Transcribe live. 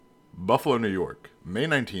Buffalo, New York, May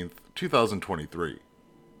 19th, 2023.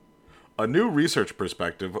 A new research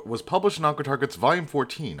perspective was published in Oncotarget's Volume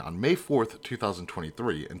 14 on May 4th,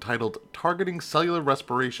 2023, entitled Targeting Cellular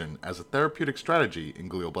Respiration as a Therapeutic Strategy in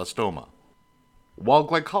Glioblastoma. While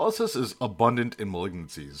glycolysis is abundant in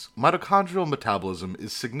malignancies, mitochondrial metabolism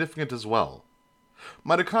is significant as well.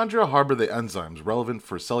 Mitochondria harbor the enzymes relevant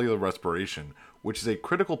for cellular respiration, which is a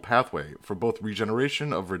critical pathway for both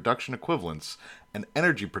regeneration of reduction equivalents and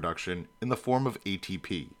energy production in the form of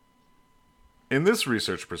ATP. In this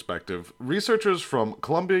research perspective, researchers from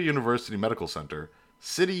Columbia University Medical Center,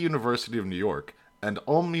 City University of New York, and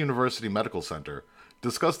Ulm University Medical Center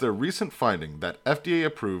discussed their recent finding that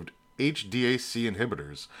FDA-approved HDAC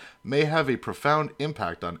inhibitors may have a profound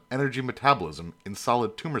impact on energy metabolism in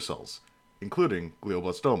solid tumor cells, including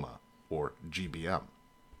glioblastoma, or GBM.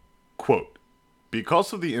 Quote,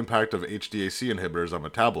 because of the impact of HDAC inhibitors on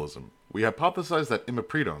metabolism, we hypothesize that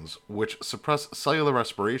imipridones, which suppress cellular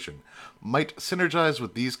respiration, might synergize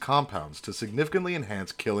with these compounds to significantly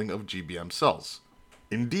enhance killing of GBM cells.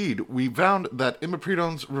 Indeed, we found that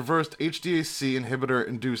imipridones reversed HDAC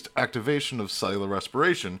inhibitor-induced activation of cellular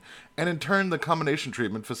respiration, and in turn the combination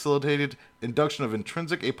treatment facilitated induction of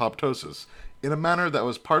intrinsic apoptosis in a manner that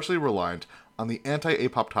was partially reliant on the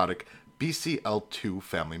anti-apoptotic BCL2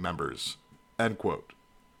 family members. End quote.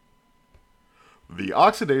 The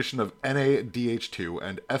oxidation of NADH2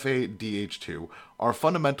 and FADH2 are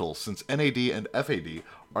fundamental since NAD and FAD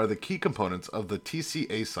are the key components of the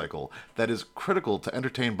TCA cycle that is critical to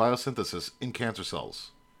entertain biosynthesis in cancer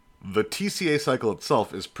cells. The TCA cycle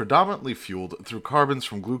itself is predominantly fueled through carbons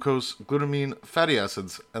from glucose, glutamine, fatty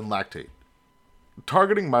acids, and lactate.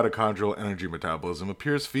 Targeting mitochondrial energy metabolism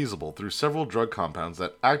appears feasible through several drug compounds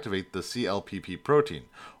that activate the CLPP protein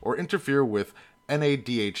or interfere with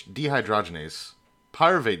NADH dehydrogenase,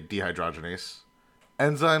 pyruvate dehydrogenase,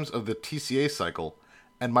 enzymes of the TCA cycle,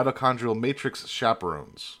 and mitochondrial matrix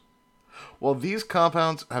chaperones. While these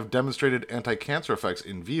compounds have demonstrated anti-cancer effects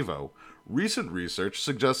in vivo, recent research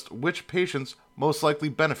suggests which patients most likely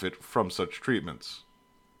benefit from such treatments.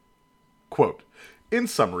 Quote, in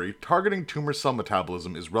summary, targeting tumor cell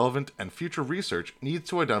metabolism is relevant and future research needs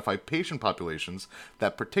to identify patient populations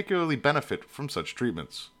that particularly benefit from such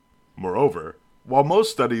treatments. Moreover, while most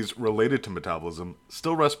studies related to metabolism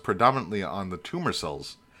still rest predominantly on the tumor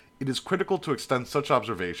cells, it is critical to extend such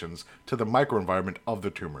observations to the microenvironment of the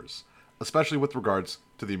tumors, especially with regards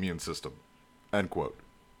to the immune system. End quote.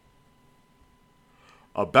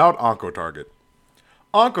 About Oncotarget.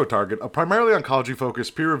 Oncotarget, a primarily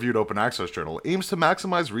oncology-focused peer-reviewed open-access journal, aims to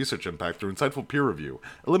maximize research impact through insightful peer review,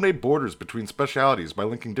 eliminate borders between specialties by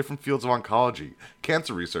linking different fields of oncology,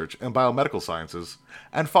 cancer research, and biomedical sciences,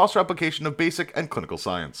 and foster application of basic and clinical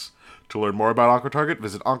science. To learn more about Oncotarget,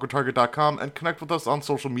 visit oncotarget.com and connect with us on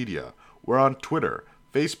social media. We're on Twitter,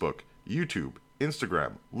 Facebook, YouTube,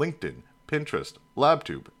 Instagram, LinkedIn, Pinterest,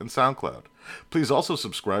 LabTube, and SoundCloud. Please also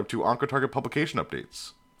subscribe to Oncotarget publication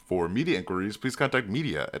updates. For media inquiries, please contact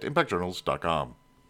media@impactjournals.com.